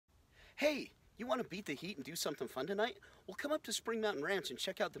Hey, you want to beat the heat and do something fun tonight? Well, come up to Spring Mountain Ranch and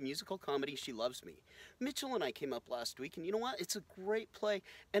check out the musical comedy She Loves Me. Mitchell and I came up last week, and you know what? It's a great play,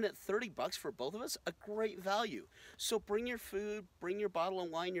 and at $30 for both of us, a great value. So bring your food, bring your bottle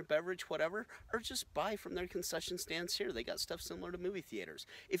of wine, your beverage, whatever, or just buy from their concession stands here. They got stuff similar to movie theaters.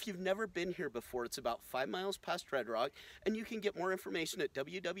 If you've never been here before, it's about 5 miles past Red Rock, and you can get more information at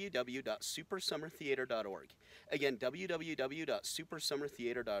www.supersummertheater.org. Again,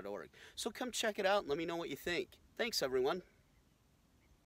 www.supersummertheater.org. So come check it out and let me know what you think. Thanks, everyone.